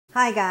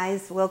Hi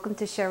guys, welcome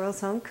to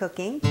Cheryl's Home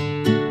Cooking.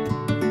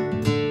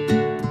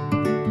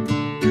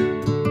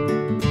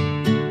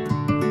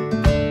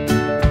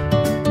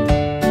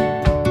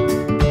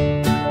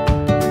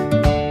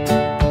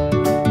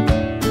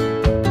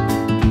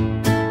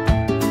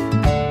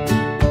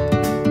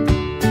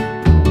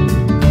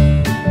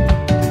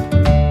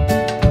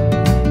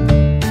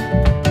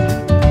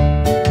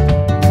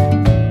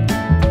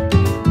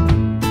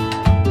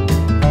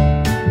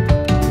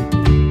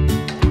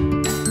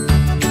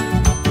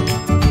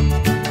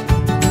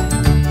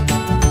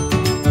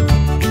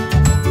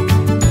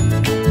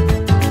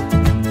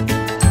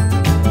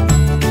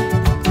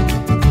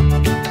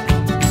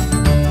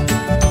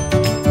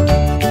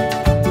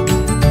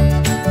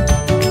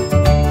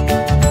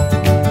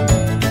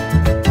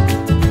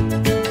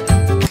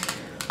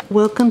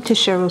 Welcome to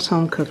Cheryl's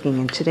Home Cooking,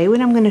 and today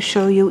what I'm going to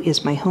show you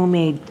is my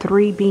homemade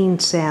 3-bean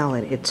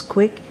salad. It's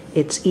quick,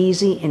 it's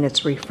easy, and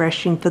it's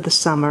refreshing for the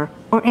summer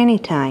or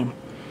anytime.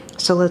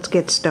 So let's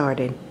get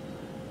started.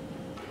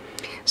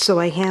 So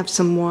I have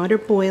some water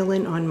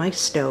boiling on my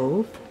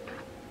stove.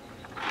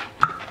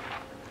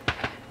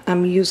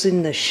 I'm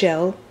using the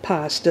shell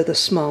pasta, the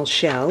small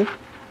shell.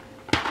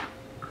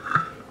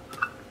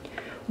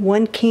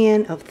 1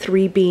 can of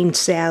 3-bean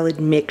salad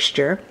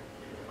mixture.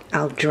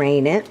 I'll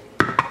drain it.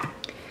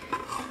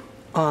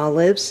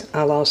 Olives,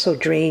 I'll also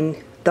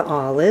drain the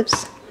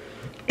olives,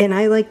 and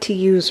I like to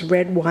use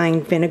red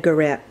wine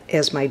vinaigrette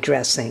as my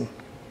dressing.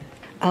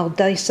 I'll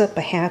dice up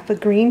a half a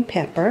green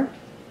pepper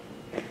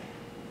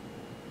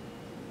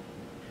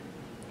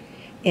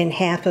and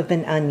half of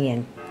an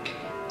onion.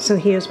 So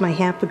here's my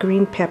half a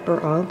green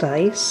pepper all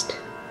diced.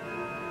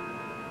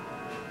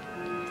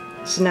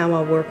 So now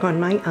I'll work on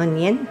my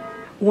onion.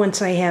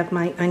 Once I have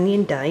my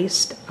onion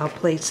diced, I'll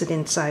place it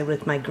inside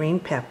with my green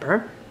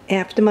pepper.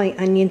 After my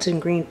onions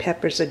and green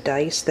peppers are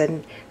diced,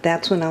 then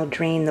that's when I'll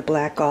drain the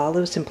black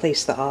olives and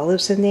place the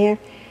olives in there,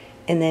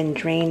 and then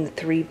drain the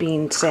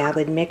 3-bean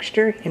salad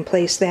mixture and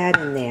place that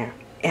in there.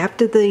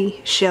 After the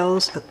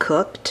shells are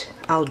cooked,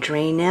 I'll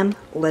drain them,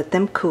 let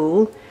them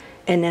cool,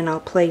 and then I'll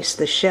place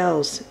the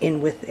shells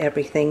in with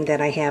everything that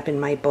I have in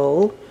my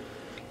bowl,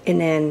 and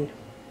then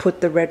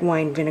put the red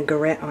wine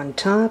vinaigrette on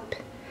top,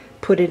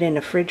 put it in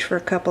the fridge for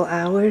a couple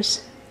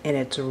hours, and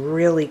it's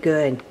really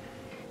good.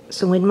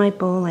 So in my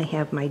bowl I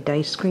have my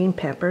diced green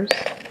peppers,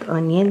 the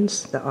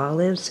onions, the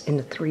olives, and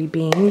the 3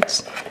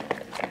 beans.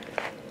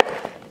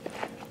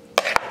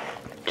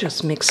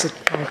 Just mix it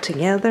all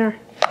together.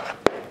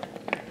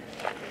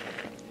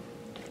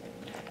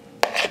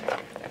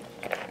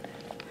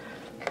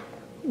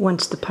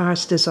 Once the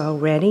pasta is all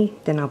ready,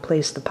 then I'll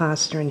place the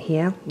pasta in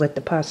here. Let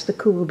the pasta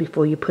cool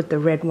before you put the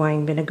red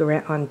wine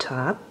vinaigrette on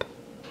top.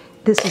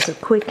 This is a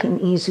quick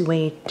and easy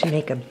way to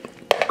make a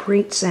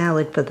great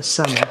salad for the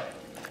summer.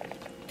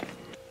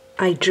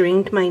 I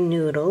drained my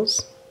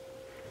noodles,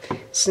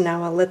 so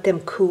now I'll let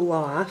them cool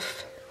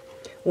off.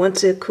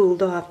 Once they're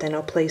cooled off, then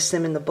I'll place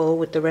them in the bowl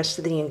with the rest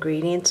of the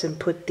ingredients and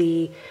put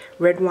the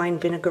red wine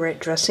vinaigrette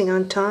dressing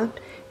on top,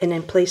 and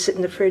then place it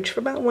in the fridge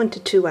for about 1 to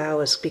 2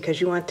 hours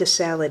because you want the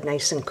salad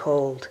nice and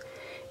cold.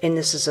 And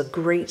this is a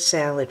great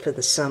salad for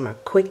the summer,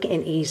 quick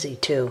and easy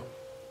too.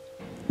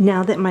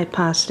 Now that my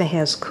pasta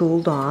has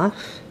cooled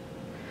off,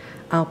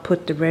 I'll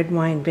put the red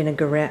wine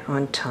vinaigrette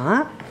on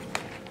top.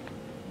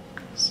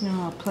 So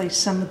now I'll place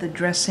some of the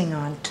dressing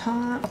on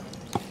top.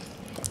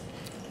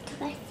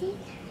 Dressing?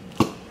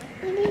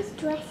 What is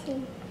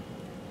dressing?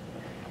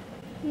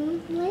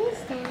 What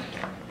is that?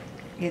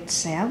 It's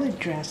salad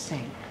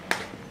dressing.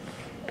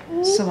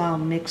 So I'll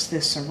mix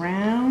this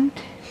around.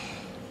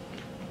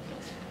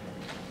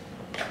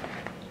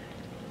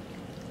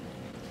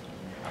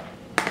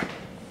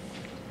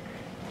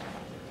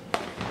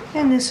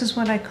 And this is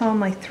what I call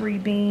my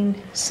 3-bean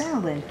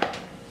salad.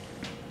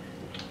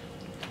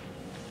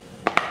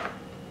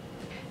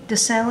 The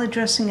salad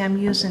dressing I'm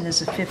using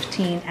is a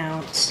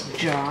 15-ounce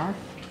jar.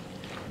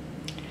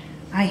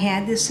 I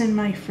had this in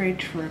my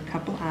fridge for a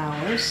couple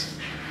hours.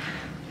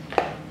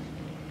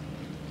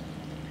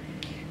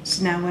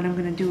 So now what I'm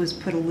going to do is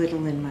put a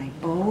little in my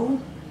bowl.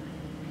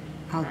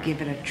 I'll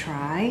give it a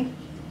try.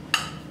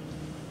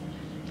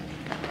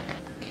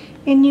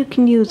 And you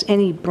can use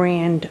any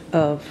brand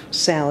of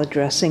salad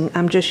dressing.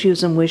 I'm just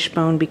using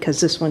Wishbone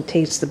because this one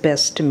tastes the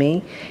best to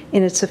me,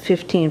 and it's a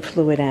 15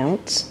 fluid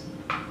ounce.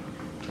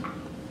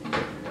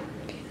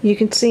 You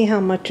can see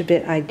how much of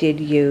it I did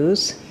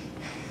use.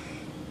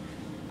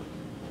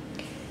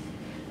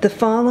 The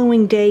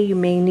following day you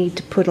may need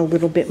to put a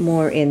little bit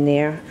more in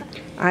there.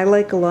 I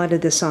like a lot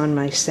of this on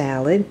my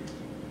salad.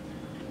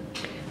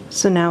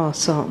 So now I'll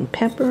salt and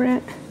pepper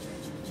it.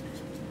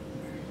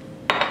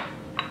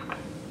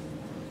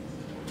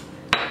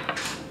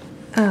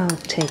 I'll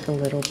take a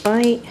little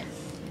bite.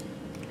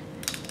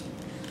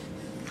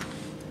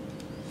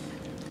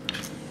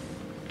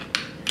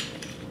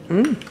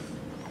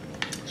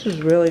 This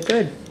is really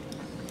good.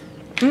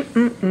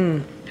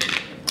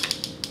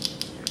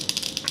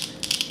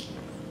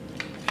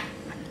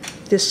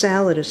 This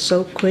salad is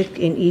so quick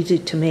and easy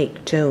to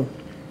make too.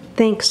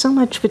 Thanks so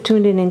much for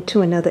tuning in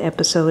to another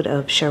episode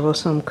of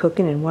Cheryl's Home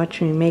Cooking and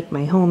watching me make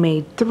my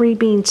homemade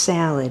 3-bean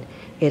salad.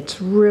 It's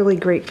really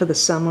great for the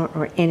summer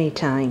or any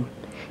time.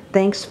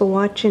 Thanks for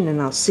watching, and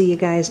I'll see you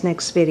guys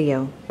next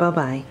video.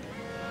 Bye-bye.